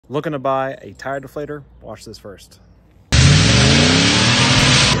Looking to buy a tire deflator? Watch this first.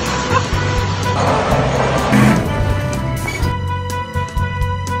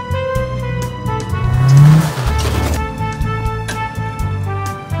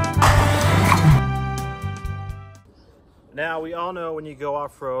 Now, we all know when you go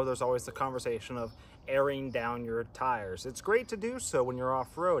off-road, there's always the conversation of airing down your tires. It's great to do so when you're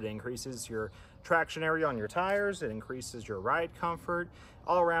off-road. It increases your traction area on your tires, it increases your ride comfort.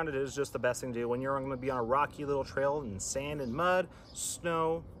 All around, it is just the best thing to do when you're going to be on a rocky little trail in sand and mud,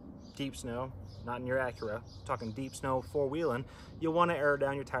 snow, deep snow, not in your Acura, I'm talking deep snow, four-wheeling. You'll want to air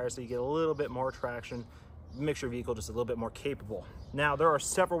down your tires so you get a little bit more traction, makes your vehicle just a little bit more capable. Now, there are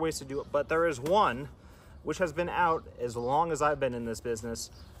several ways to do it, but there is one which has been out as long as I've been in this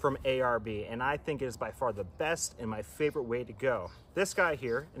business, from Arb, and I think it is by far the best and my favorite way to go. This guy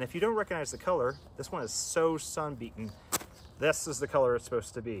here, and if you don't recognize the color, this one is so sun-beaten. This is the color it's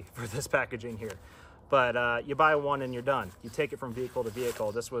supposed to be for this packaging here. But you buy one and you're done. You take it from vehicle to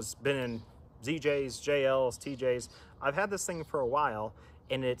vehicle. This was been in ZJs, JLs, TJs. I've had this thing for a while,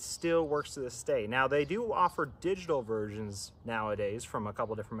 and it still works to this day. Now, they do offer digital versions nowadays from a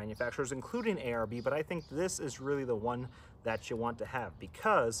couple different manufacturers, including Arb, but I think this is really the one that you want to have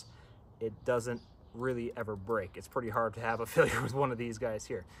because it doesn't really ever break. It's pretty hard to have a failure with one of these guys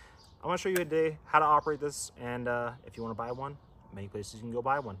here. I'm gonna show you today how to operate this, and if you wanna buy one, many places you can go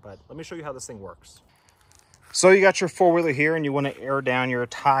buy one, but let me show you how this thing works. So you got your four-wheeler here and you want to air down your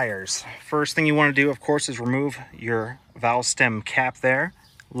tires. First thing you want to do, of course, is remove your valve stem cap there.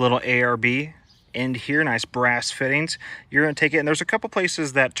 Little Arb end here, nice brass fittings. You're going to take it, and there's a couple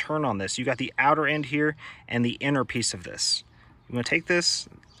places that turn on this. You got the outer end here and the inner piece of this. You want to take this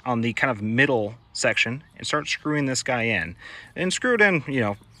on the kind of middle section and start screwing this guy in. And screw it in, you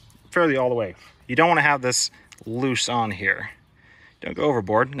know, fairly all the way. You don't want to have this loose on here. Don't go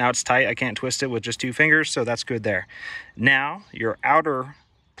overboard. Now it's tight. I can't twist it with just two fingers, so that's good there. Now, your outer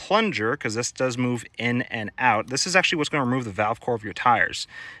plunger, because this does move in and out, this is actually what's going to remove the valve core of your tires.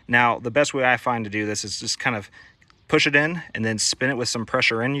 Now, the best way I find to do this is just kind of push it in and then spin it with some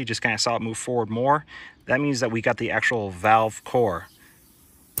pressure in. You just kind of saw it move forward more. That means that we got the actual valve core.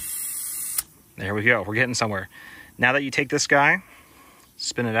 There we go. We're getting somewhere. Now that you take this guy,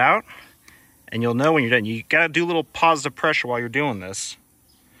 spin it out, and you'll know when you're done. You got to do a little positive pressure while you're doing this.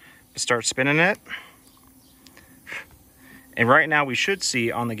 Start spinning it. And right now we should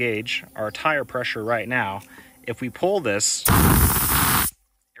see on the gauge our tire pressure right now. If we pull this,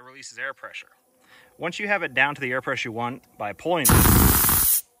 it releases air pressure. Once you have it down to the air pressure you want by pulling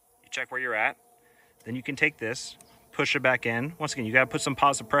this, you check where you're at. Then you can take this, push it back in. Once again, you got to put some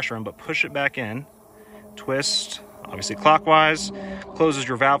positive pressure in, but push it back in. Twist, obviously clockwise, closes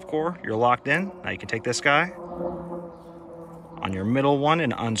your valve core, you're locked in. Now you can take this guy on your middle one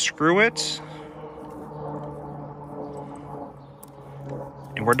and unscrew it.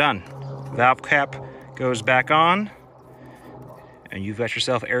 And we're done. Valve cap goes back on, and you've got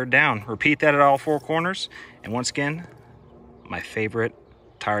yourself aired down. Repeat that at all four corners, and once again, my favorite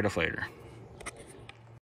tire deflator.